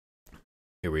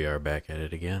Here we are back at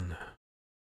it again.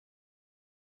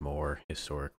 More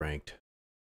historic ranked.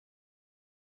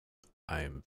 I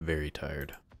am very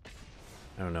tired.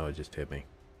 I don't know, it just hit me.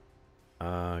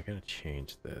 I gotta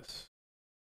change this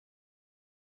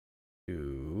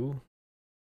to...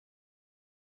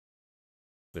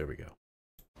 There we go.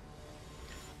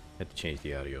 Had to change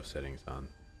the audio settings on.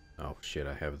 Oh shit,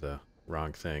 I have the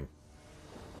wrong thing.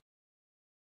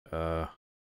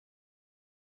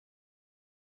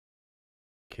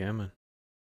 Cameron.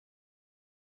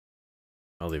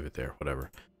 I'll leave it there, whatever.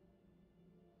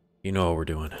 You know what we're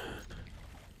doing.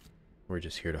 We're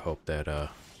just here to hope that,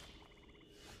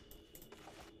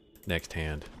 next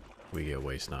hand, we get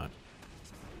Waste Not.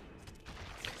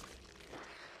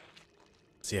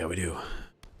 See how we do.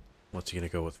 What's he gonna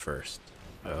go with first?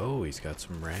 Oh, he's got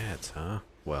some rats, huh?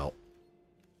 Well,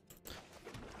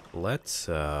 let's,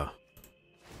 have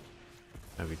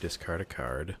you discard a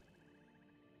card.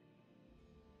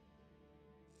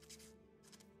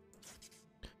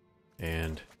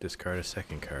 And discard a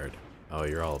second card. Oh,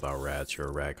 you're all about rats. You're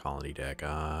a rat colony deck.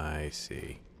 I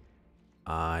see.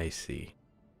 I see.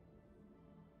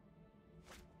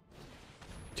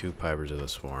 2 Pipers of the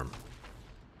Swarm.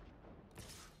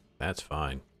 That's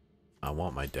fine. I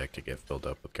want my deck to get filled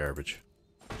up with garbage.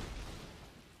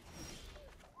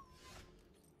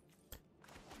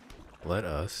 Let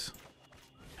us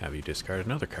have you discard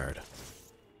another card.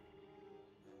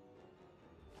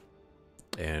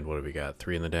 And what do we got?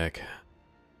 3 in the deck.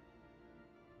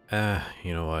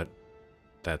 You know what?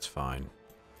 That's fine.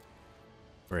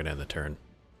 We're gonna end the turn.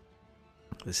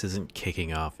 This isn't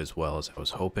kicking off as well as I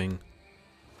was hoping.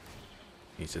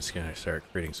 He's just gonna start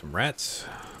creating some rats.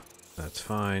 That's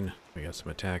fine. We got some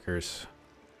attackers.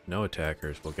 No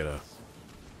attackers. We'll get a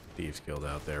Thieves Guild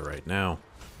out there right now.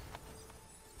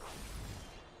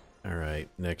 Alright,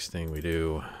 next thing we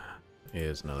do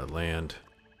is another land.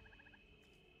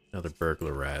 Another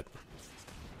burglar rat.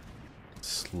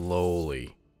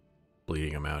 Slowly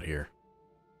bleeding him out here.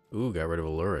 Ooh, got rid of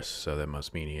Aluris, so that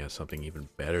must mean he has something even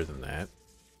better than that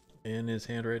in his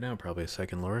hand right now. Probably a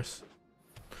second Luris.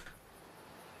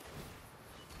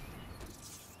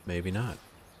 Maybe not.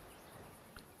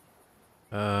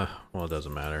 Well, it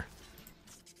doesn't matter.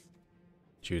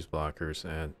 Choose blockers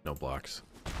and no blocks.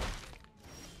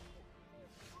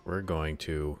 We're going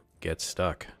to get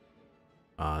stuck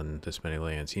on this many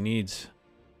lands. He needs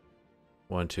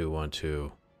 1, 2, 1,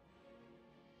 2.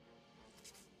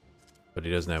 But he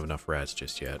doesn't have enough rats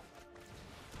just yet.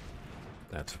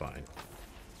 That's fine.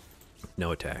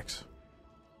 No attacks.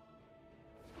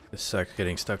 This sucks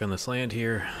getting stuck on this land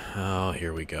here. Oh,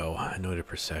 here we go. Anointed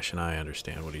Procession. I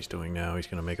understand what he's doing now. He's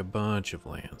going to make a bunch of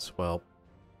lands. Well,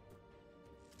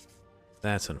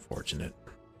 that's unfortunate.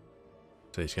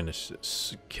 So he's going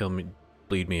to kill me,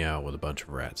 bleed me out with a bunch of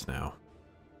rats now.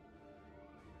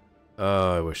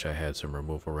 Oh, I wish I had some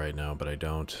removal right now, but I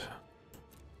don't.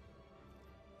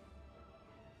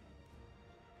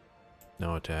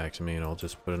 No attacks. I mean, I'll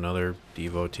just put another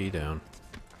devotee down.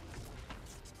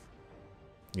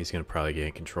 He's gonna probably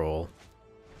gain control.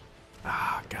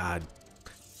 Ah, God.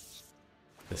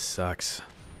 This sucks.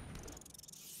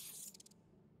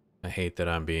 I hate that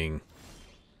I'm being...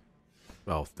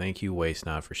 Well, thank you, Waste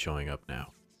Not, for showing up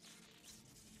now.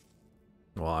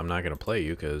 Well, I'm not gonna play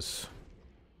you, because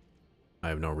I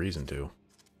have no reason to.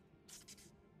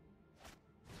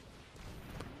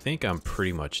 I think I'm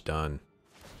pretty much done.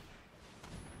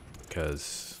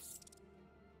 Because...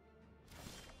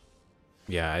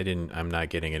 Yeah, I'm not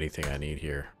getting anything I need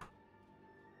here.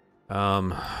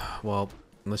 Well,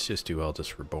 let's just do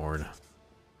Eldest Reborn.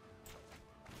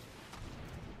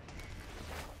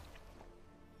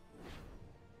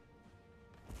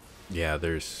 Yeah,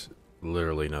 there's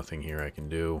literally nothing here I can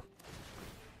do.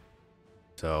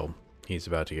 So, he's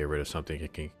about to get rid of something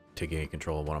to gain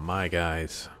control of one of my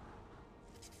guys.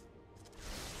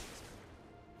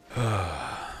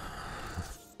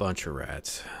 Bunch of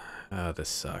rats. This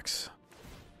sucks.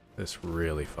 This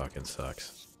really fucking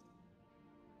sucks.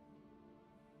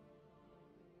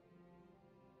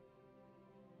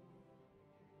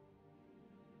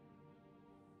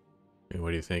 I mean,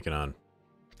 what are you thinking on?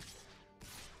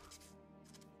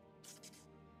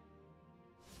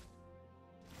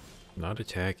 Not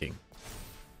attacking.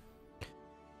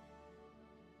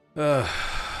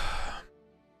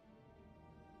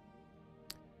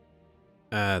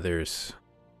 There's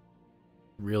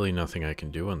really nothing I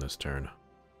can do on this turn.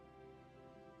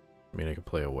 I mean, I could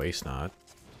play a Waste Not,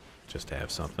 just to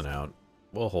have something out.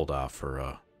 We'll hold off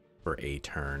for a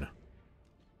turn.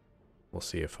 We'll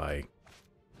see if I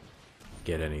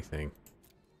get anything.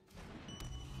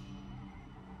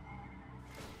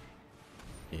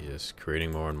 He's just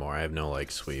creating more and more. I have no, like,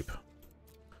 sweep.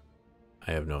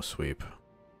 I have no sweep.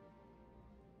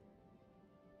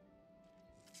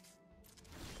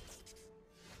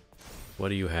 What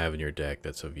do you have in your deck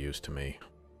that's of use to me?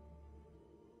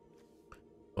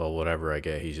 Well, whatever I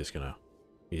get, he's just gonna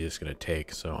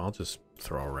take, so I'll just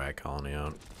throw a rat colony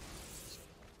out.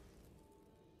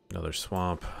 Another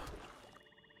swamp.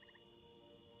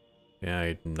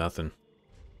 Yeah, nothing.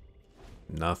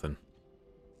 Nothing.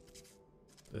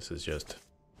 This is just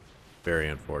very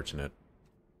unfortunate.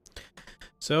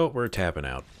 So, we're tapping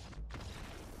out.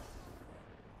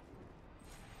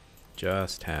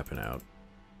 Just tapping out.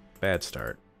 Bad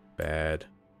start. Bad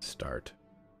start.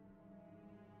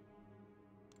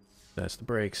 That's the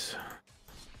breaks.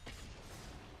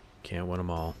 Can't win them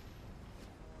all.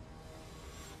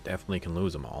 Definitely can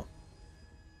lose them all.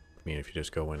 I mean, if you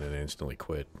just go in and instantly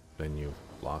quit, then you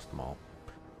lost them all.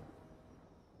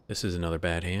 This is another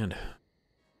bad hand.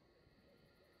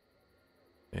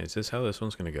 And is this how this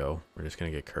one's going to go? We're just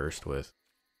going to get cursed with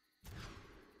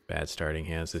bad starting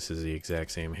hands. This is the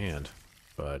exact same hand,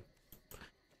 but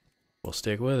we'll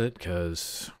stick with it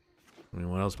because, I mean,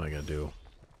 what else am I going to do?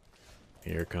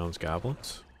 Here comes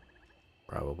goblins.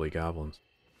 Probably goblins.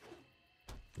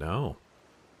 No.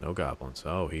 No goblins.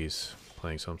 Oh, he's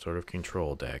playing some sort of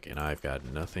control deck, and I've got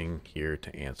nothing here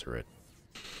to answer it.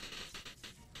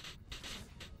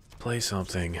 Play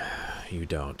something. You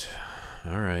don't.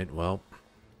 Alright, well,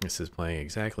 this is playing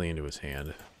exactly into his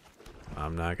hand.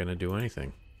 I'm not going to do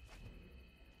anything.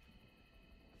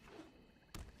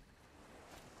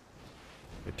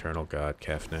 Eternal God,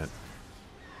 Kefnet.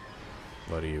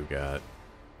 What do you got?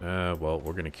 Well,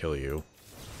 we're going to kill you.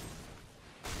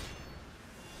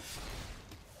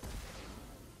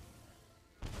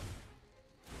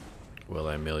 Will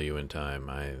I mill you in time?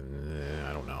 I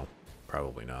don't know.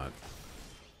 Probably not.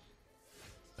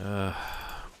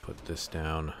 Put this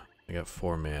down. I got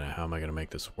 4 mana. How am I going to make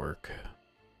this work?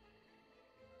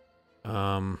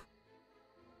 I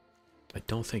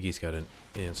don't think he's got an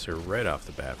answer right off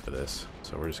the bat for this.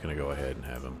 So we're just going to go ahead and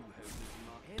have him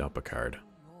dump a card.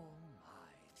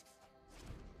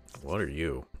 What are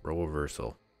you? Role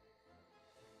reversal.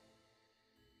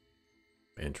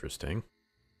 Interesting.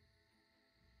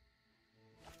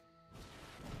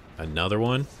 Another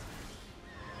one?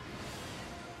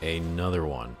 Another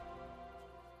one.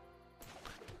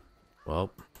 Well.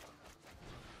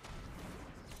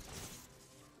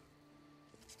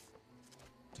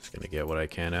 Just gonna get what I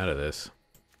can out of this.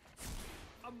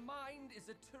 A mind is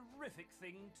a terrific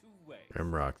thing to weigh.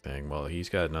 Grimrock thing. Well, he's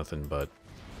got nothing but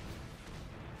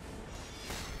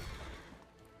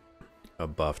a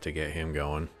buff to get him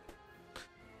going.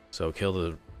 So kill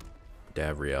the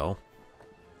Davriel.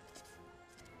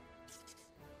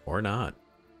 Or not.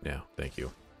 Yeah, thank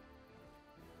you.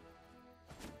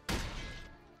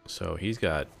 So he's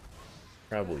got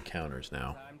probably counters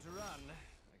now. Time to run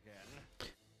again.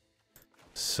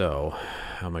 So,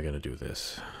 how am I going to do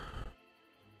this?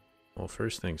 Well,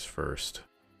 first things first.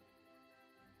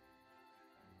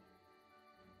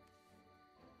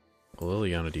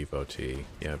 Liliana Devotee.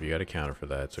 Yeah, you got a counter for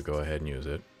that, so go ahead and use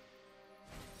it.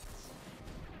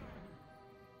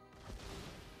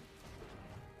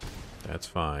 That's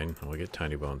fine. We'll get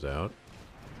Tinybones out.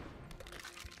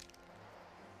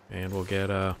 And we'll get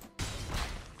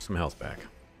some health back.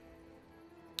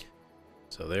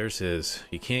 So there's his...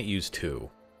 He can't use 2.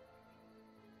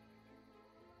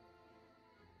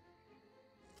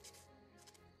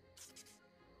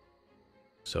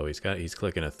 So he's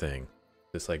clicking a thing.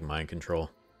 Just like mind control.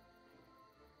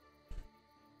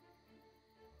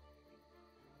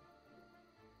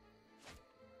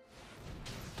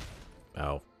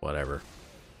 Oh, whatever.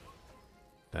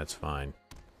 That's fine.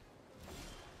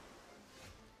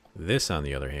 This, on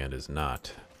the other hand, is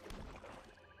not.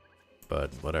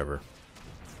 But, whatever.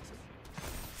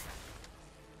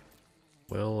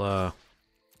 We'll,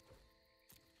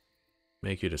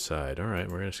 make you decide. Alright,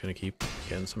 we're just gonna keep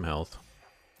getting some health.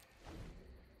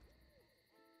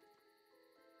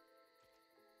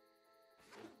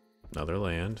 Another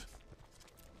land.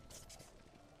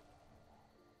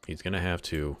 He's gonna have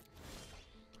to...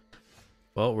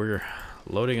 Well, we're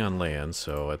loading on land,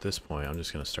 so at this point I'm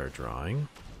just going to start drawing.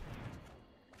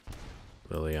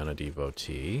 Liliana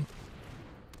Devotee.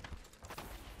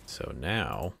 So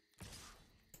now...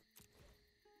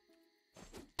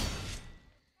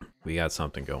 we got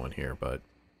something going here, but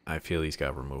I feel he's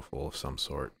got removal of some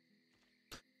sort.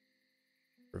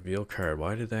 Reveal card.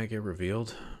 Why did that get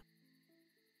revealed?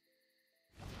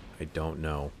 I don't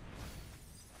know.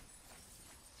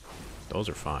 Those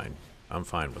are fine. I'm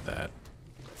fine with that.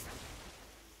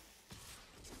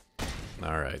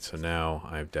 Alright, so now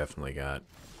I've definitely got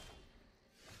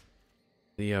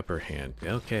the upper hand.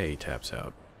 Okay, he taps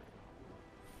out.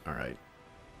 Alright.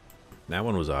 That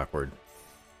one was awkward.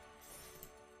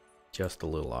 Just a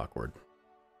little awkward.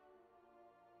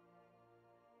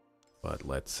 But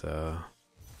let's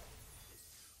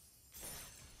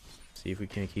see if we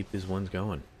can't keep these ones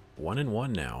going.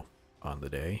 1-1 now on the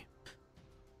day.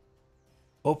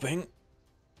 Hoping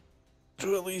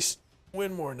to at least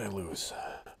win more than I lose.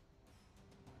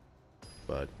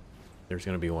 But there's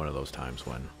going to be one of those times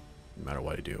when, no matter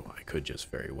what I do, I could just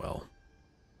very well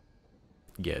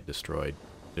get destroyed.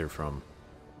 Either from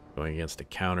going against a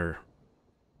counter,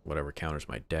 whatever counters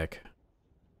my deck,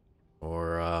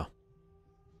 or,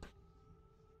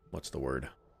 what's the word?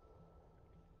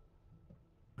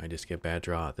 I just get bad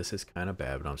draw. This is kind of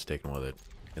bad, but I'm sticking with it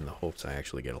in the hopes I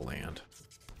actually get a land.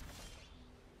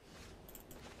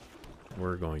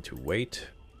 We're going to wait.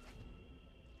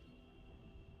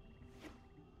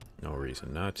 No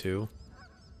reason not to.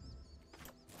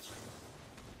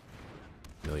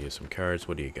 Mill you some cards.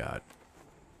 What do you got?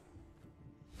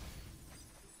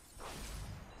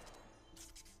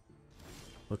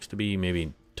 Looks to be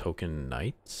maybe token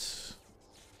knights?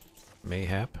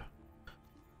 Mayhap?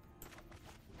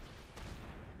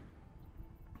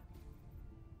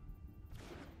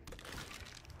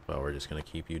 Well, we're just going to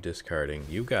keep you discarding.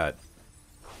 You got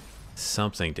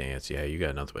something to answer. Yeah, you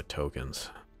got nothing but tokens.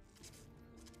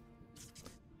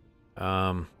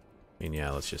 I mean,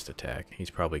 yeah, let's just attack. He's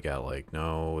probably got like,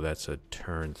 no, that's a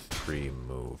turn 3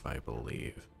 move, I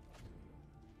believe.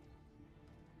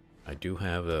 I do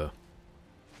have a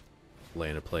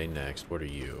land to play next. What are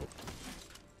you?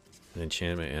 An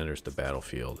enchantment enters the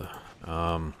battlefield.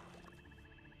 I'm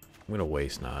gonna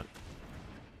waste not.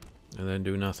 And then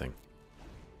do nothing.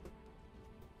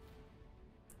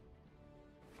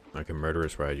 I can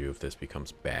Murderous Ride you if this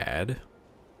becomes bad.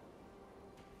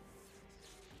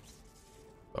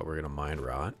 But we're gonna Mind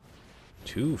Rot.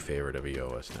 2 favorite of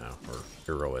Eos now. Or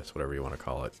Herois, whatever you want to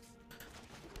call it.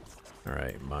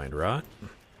 Alright, Mind Rot.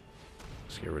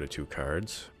 Let's get rid of 2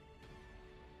 cards.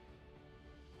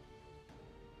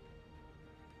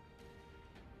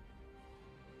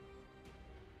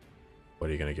 What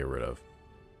are you gonna get rid of?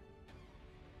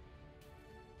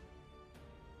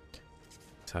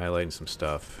 It's highlighting some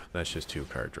stuff. That's just 2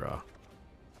 card draw.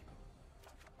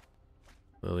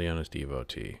 Liliana's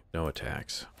Devotee. No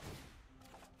attacks.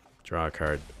 Draw a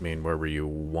card. I mean, where were you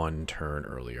 1 turn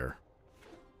earlier?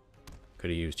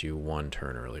 Could have used you 1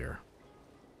 turn earlier.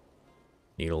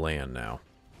 Need a land now.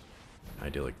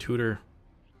 Idyllic Tutor.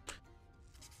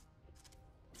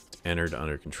 It's entered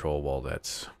under control while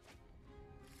that's...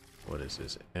 What is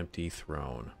this? Empty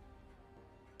Throne.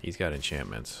 He's got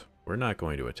enchantments. We're not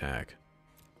going to attack.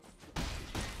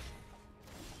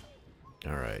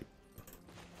 Alright.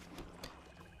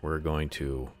 We're going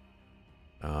to...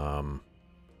 what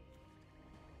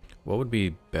would be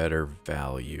better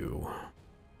value?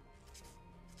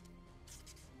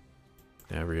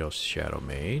 Navriel's Shadow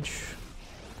Mage.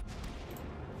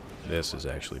 This is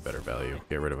actually better value.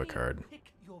 Get rid of a card.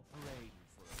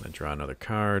 Then draw another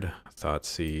card.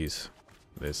 Thoughtseize.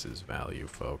 This is value,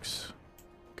 folks.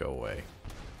 Go away.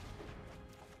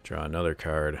 Draw another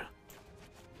card.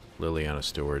 Liliana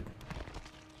Steward.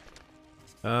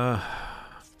 We're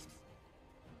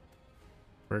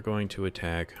going to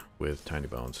attack with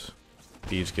Tinybones.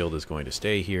 Thieves Guild is going to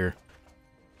stay here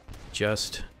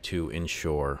just to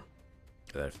ensure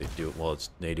that if they do, well,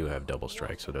 they do have double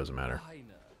strike, so it doesn't matter.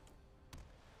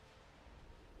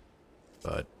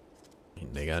 But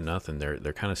they got nothing.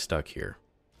 They're kind of stuck here.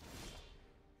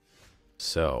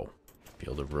 So,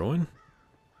 Field of Ruin.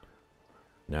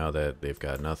 Now that they've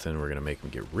got nothing, we're gonna make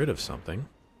them get rid of something.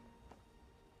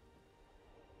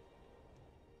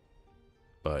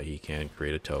 But he can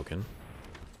create a token.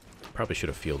 Probably should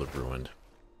have Field of Ruined.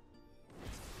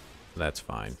 That's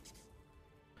fine.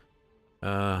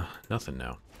 Nothing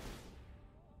now.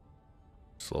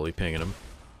 Slowly pinging them.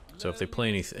 So if they play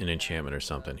an enchantment or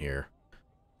something here,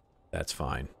 that's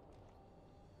fine.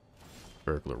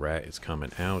 Burglar Rat is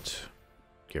coming out.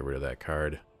 Get rid of that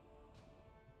card.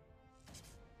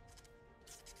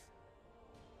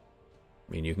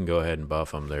 I mean, you can go ahead and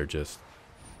buff them. They're just...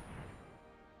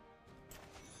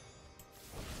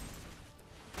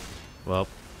 Well,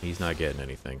 he's not getting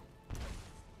anything.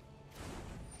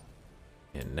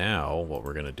 And now, what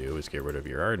we're going to do is get rid of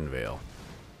your Arden Veil.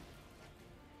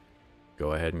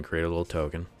 Go ahead and create a little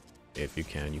token. If you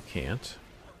can, you can't.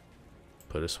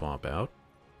 Put a swamp out.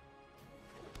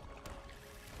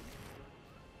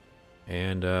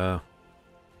 And,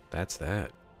 that's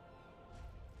that.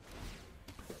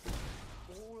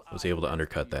 Was able to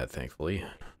undercut that, thankfully.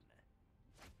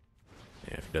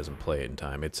 And if he doesn't play it in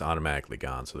time, it's automatically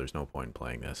gone, so there's no point in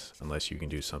playing this. Unless you can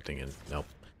do something in... Nope.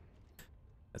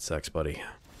 That sucks, buddy.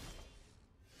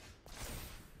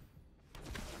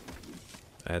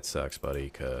 That sucks, buddy,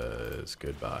 because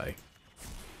goodbye.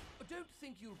 I don't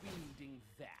think you'll be needing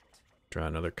that. Draw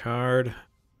another card.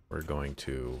 We're going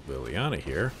to Liliana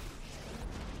here.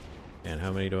 And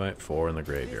how many do I have? 4 in the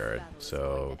graveyard.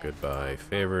 So, goodbye,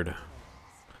 favored.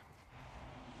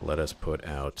 Let us put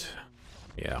out...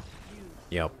 Yeah.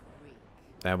 Yep.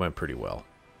 That went pretty well.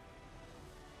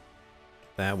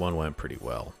 That one went pretty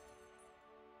well.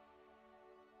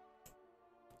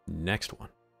 Next one.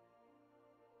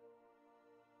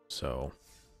 So,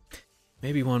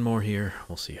 maybe one more here.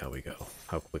 We'll see how we go.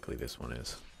 How quickly this one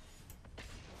is.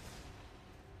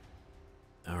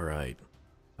 Alright.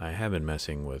 I have been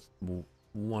messing with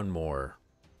one more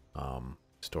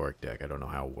historic deck. I don't know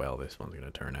how well this one's going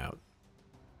to turn out.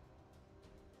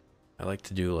 I like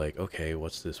to do like, okay,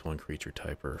 what's this one creature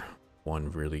type or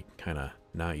one really kind of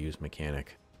not used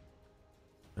mechanic?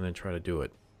 And then try to do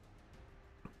it.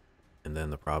 And then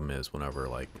the problem is whenever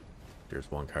like there's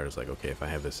one card is like, okay, if I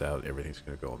have this out, everything's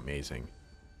going to go amazing.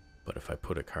 But if I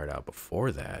put a card out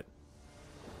before that,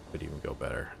 it could even go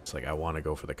better. It's like I want to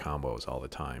go for the combos all the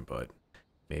time, but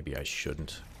maybe I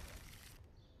shouldn't.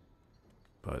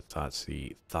 But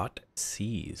Thought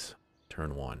Seize,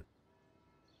 turn 1.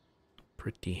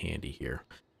 Pretty handy here.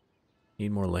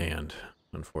 Need more land,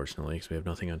 unfortunately, because we have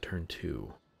nothing on turn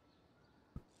 2.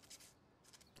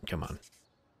 Come on.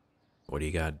 What do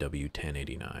you got,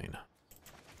 W1089?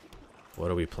 What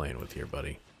are we playing with here,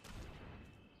 buddy?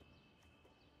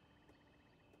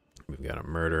 We've got a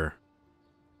murder.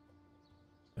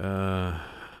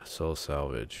 Soul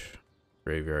Salvage.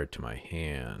 Graveyard to my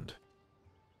hand.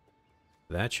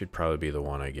 That should probably be the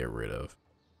one I get rid of.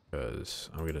 Because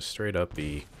I'm going to straight up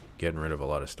be getting rid of a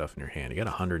lot of stuff in your hand. You got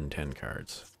 110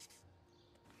 cards.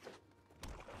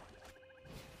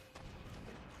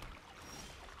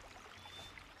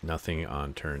 Nothing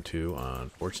on turn 2,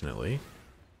 unfortunately.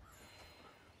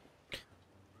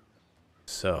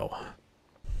 So,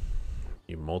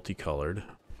 you multicolored.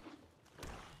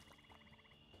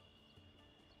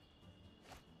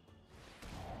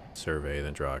 Survey,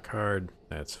 then draw a card.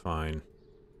 That's fine.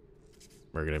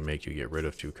 We're going to make you get rid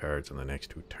of 2 cards on the next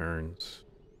 2 turns.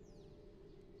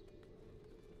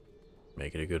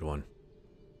 Make it a good one.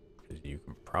 Because you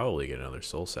can probably get another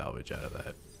soul salvage out of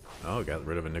that. Oh, got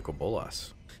rid of a Nicol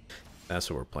Bolas. That's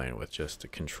what we're playing with. Just a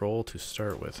control to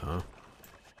start with, huh?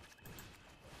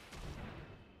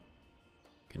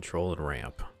 Control and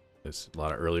ramp. There's a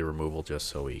lot of early removal just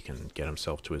so he can get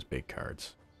himself to his big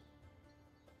cards.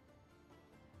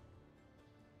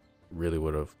 Really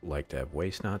would have liked to have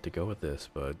Waste Not to go with this,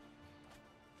 but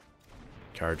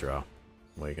card draw.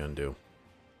 What are you gonna do?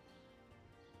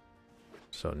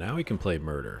 So now we can play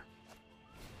Murder.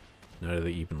 Night of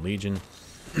the Ebon Legion.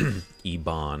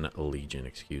 Ebon Legion,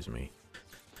 excuse me.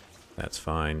 That's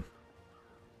fine.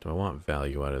 Do I want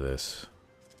value out of this?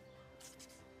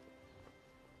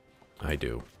 I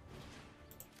do.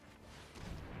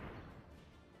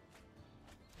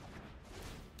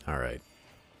 Alright.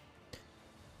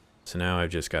 So now I've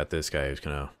just got this guy who's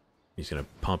he's gonna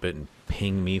pump it and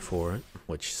ping me for it,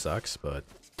 which sucks, but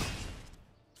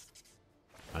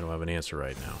I don't have an answer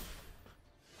right now.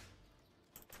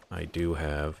 I do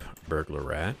have Burglar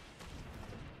Rat.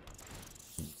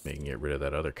 Making get rid of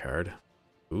that other card.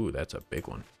 Ooh, that's a big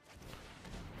one.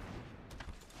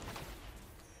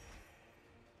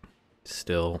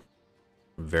 Still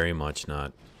very much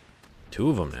not 2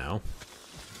 of them now.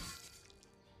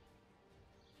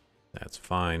 That's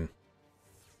fine.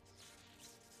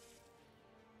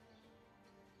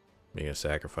 May I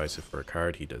sacrifice it for a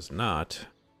card? He does not.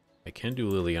 I can do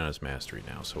Liliana's Mastery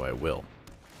now, so I will.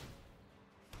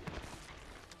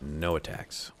 No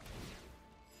attacks.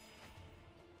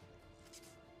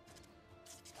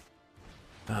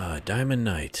 Diamond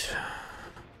Knight.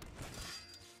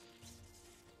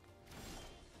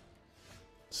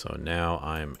 So now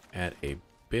I'm at a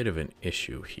bit of an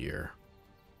issue here.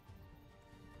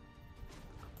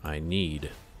 I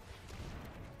need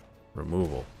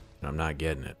removal, and I'm not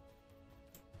getting it.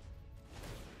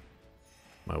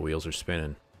 My wheels are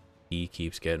spinning. He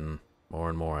keeps getting more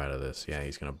and more out of this. Yeah,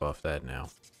 he's going to buff that now.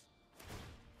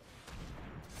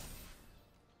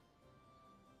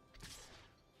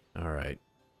 Alright.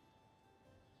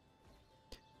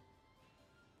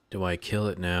 Do I kill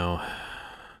it now?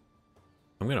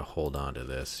 I'm going to hold on to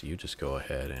this. You just go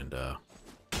ahead and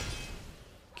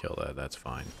kill that. That's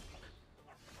fine.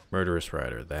 Murderous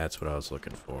Rider. That's what I was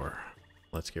looking for.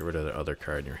 Let's get rid of the other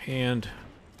card in your hand.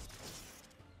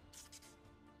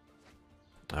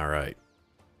 Alright.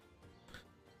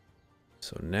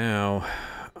 So now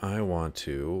I want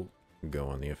to go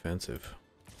on the offensive.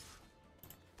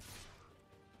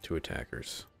 2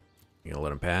 attackers. You gonna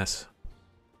let him pass?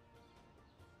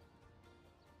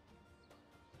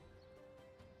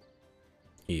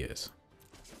 He is.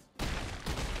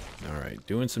 Alright,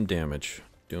 doing some damage.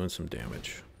 Doing some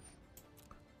damage.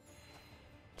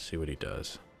 Let's see what he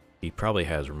does. He probably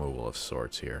has removal of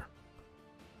sorts here.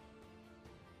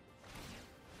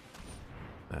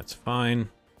 That's fine.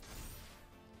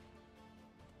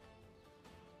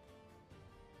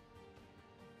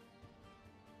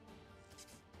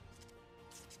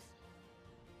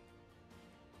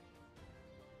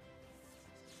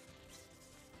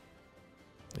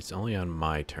 It's only on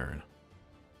my turn.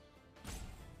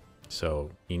 So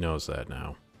he knows that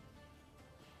now.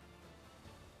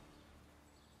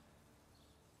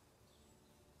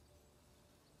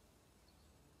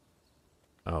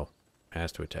 Oh,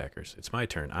 pass to attackers. It's my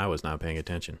turn. I was not paying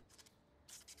attention.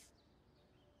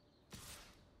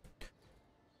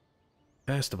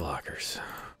 Pass to blockers.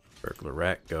 Burglar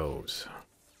rat goes.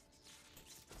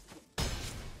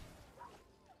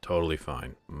 Totally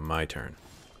fine. My turn.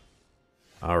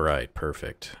 Alright,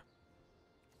 perfect.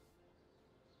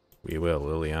 We will,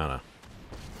 Liliana.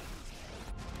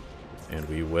 And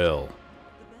we will.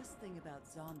 The best thing about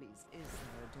zombies is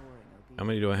their adoring obedience. How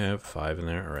many do I have? 5 in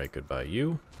there. Alright, goodbye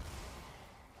you.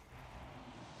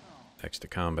 Next to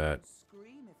combat.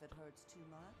 Scream if it hurts too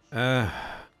much.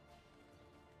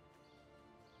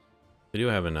 We do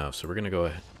have enough, so we're gonna go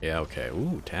ahead. Yeah, okay.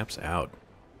 Ooh, taps out.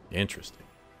 Interesting.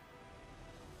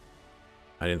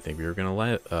 I didn't think we were gonna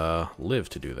live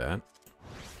to do that.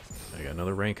 I got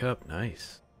another rank up.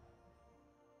 Nice.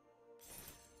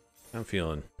 I'm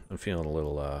feeling a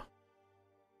little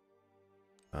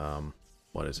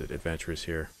what is it? Adventurous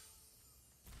here.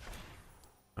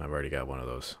 I've already got one of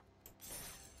those.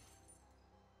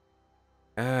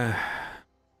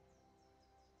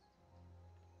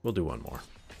 We'll do one more.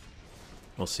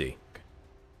 We'll see.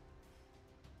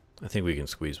 I think we can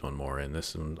squeeze one more in.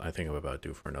 This one, I think I'm about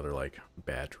due for another, like,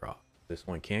 bad draw. This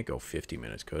one can't go 50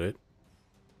 minutes, could it?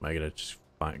 Am I going to just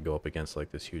go up against,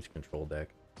 like, this huge control deck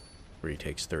where he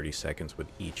takes 30 seconds with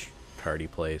each card he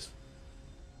plays?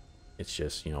 It's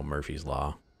just, you know, Murphy's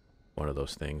Law. One of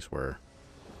those things where...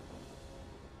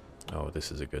 Oh,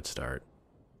 this is a good start.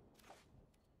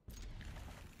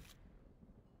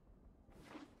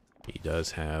 He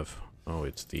does have... Oh,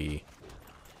 it's the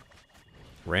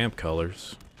ramp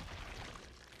colors.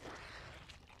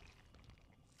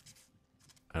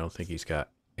 I don't think he's got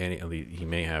any... He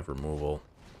may have removal.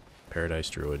 Paradise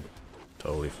Druid.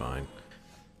 Totally fine.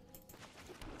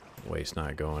 Waste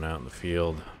not going out in the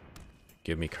field.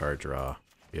 Give me card draw,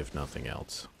 if nothing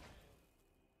else.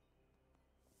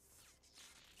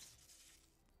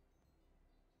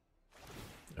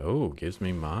 Oh, gives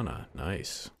me mana.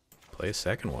 Nice. Play a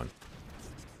second one.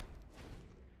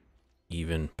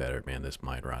 Even better. Man, this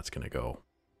Mind Rot's gonna go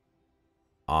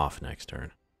off next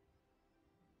turn.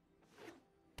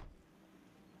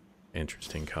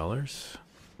 Interesting colors.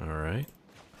 Alright.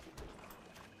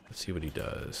 Let's see what he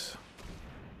does.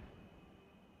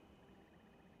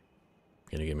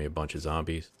 Gonna give me a bunch of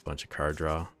zombies, a bunch of card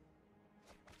draw.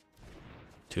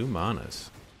 2 manas.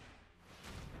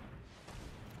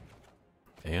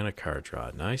 And a card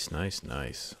draw. Nice, nice,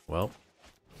 nice. Well,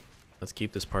 let's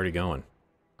keep this party going.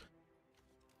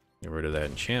 Get rid of that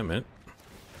enchantment.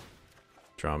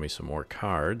 Draw me some more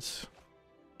cards.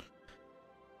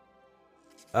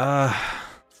 Why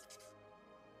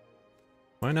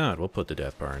not? We'll put the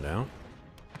Death Barn down.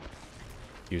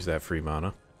 Use that free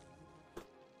mana.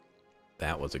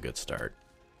 That was a good start.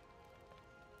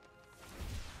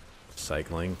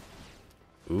 Cycling.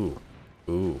 Ooh.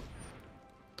 Ooh.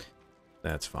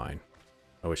 That's fine.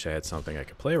 I wish I had something I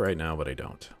could play right now, but I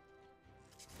don't.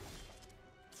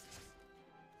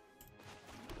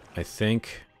 I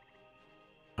think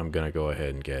I'm gonna go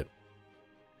ahead and get...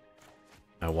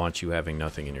 I want you having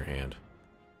nothing in your hand.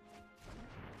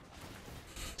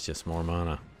 It's just more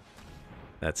mana.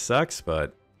 That sucks,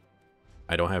 but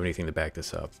I don't have anything to back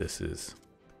this up. This is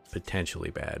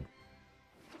potentially bad.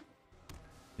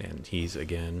 And he's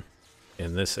again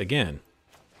in this again.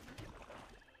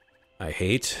 I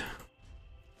hate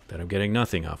that I'm getting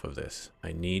nothing off of this.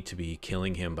 I need to be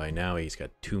killing him by now. He's got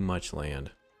too much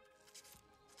land.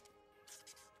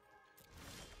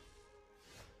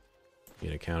 You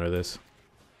gonna counter this?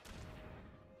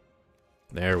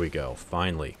 There we go.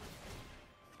 Finally.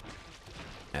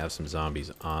 Have some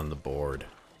zombies on the board.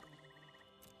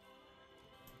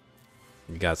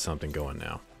 We got something going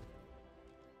now.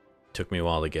 Took me a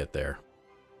while to get there.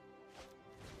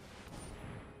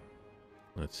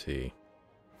 Let's see.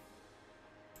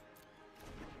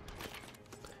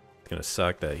 It's gonna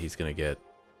suck that he's gonna get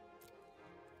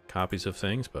copies of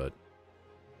things, but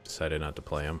decided not to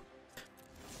play them.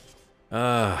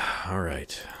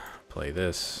 Alright. Play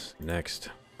this. Next,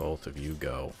 both of you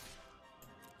go.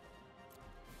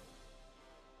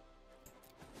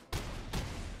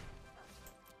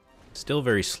 Still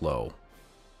very slow.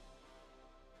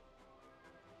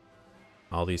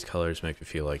 All these colors make me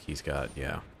feel like he's got,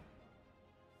 yeah.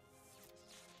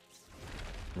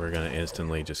 We're gonna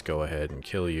instantly just go ahead and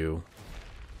kill you.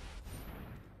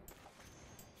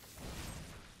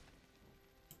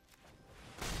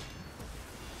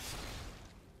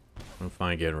 I'm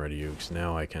fine getting rid of you, because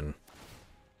now I can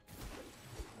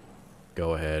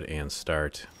go ahead and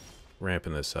start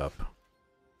ramping this up.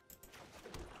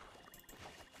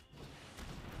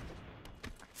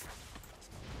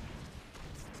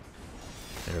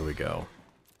 There we go.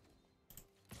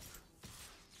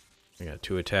 We got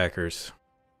 2 attackers.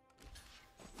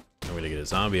 I'm going to get a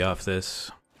zombie off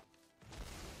this.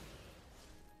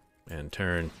 And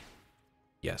turn.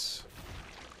 Yes.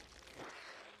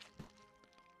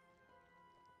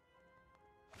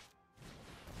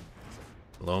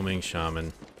 Loaming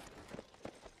Shaman.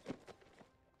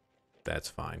 That's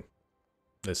fine.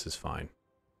 This is fine.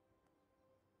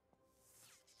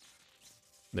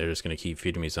 They're just gonna keep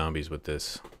feeding me zombies with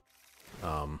this,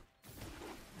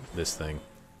 this thing.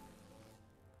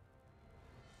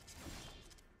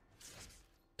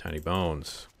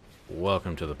 Tinybones,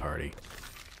 welcome to the party.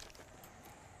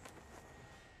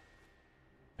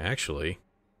 Actually,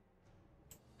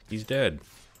 he's dead.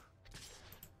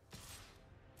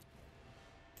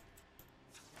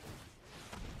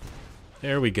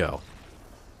 There we go.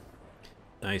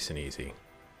 Nice and easy.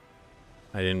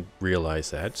 I didn't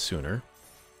realize that sooner,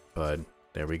 but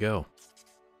there we go.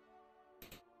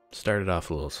 Started off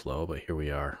a little slow, but here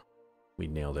we are. We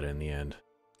nailed it in the end.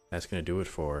 That's going to do it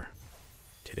for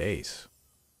today's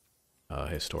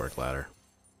historic ladder.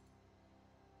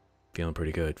 Feeling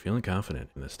pretty good. Feeling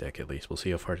confident in this deck, at least. We'll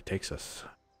see how far it takes us.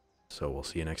 So we'll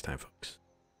see you next time, folks.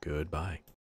 Goodbye.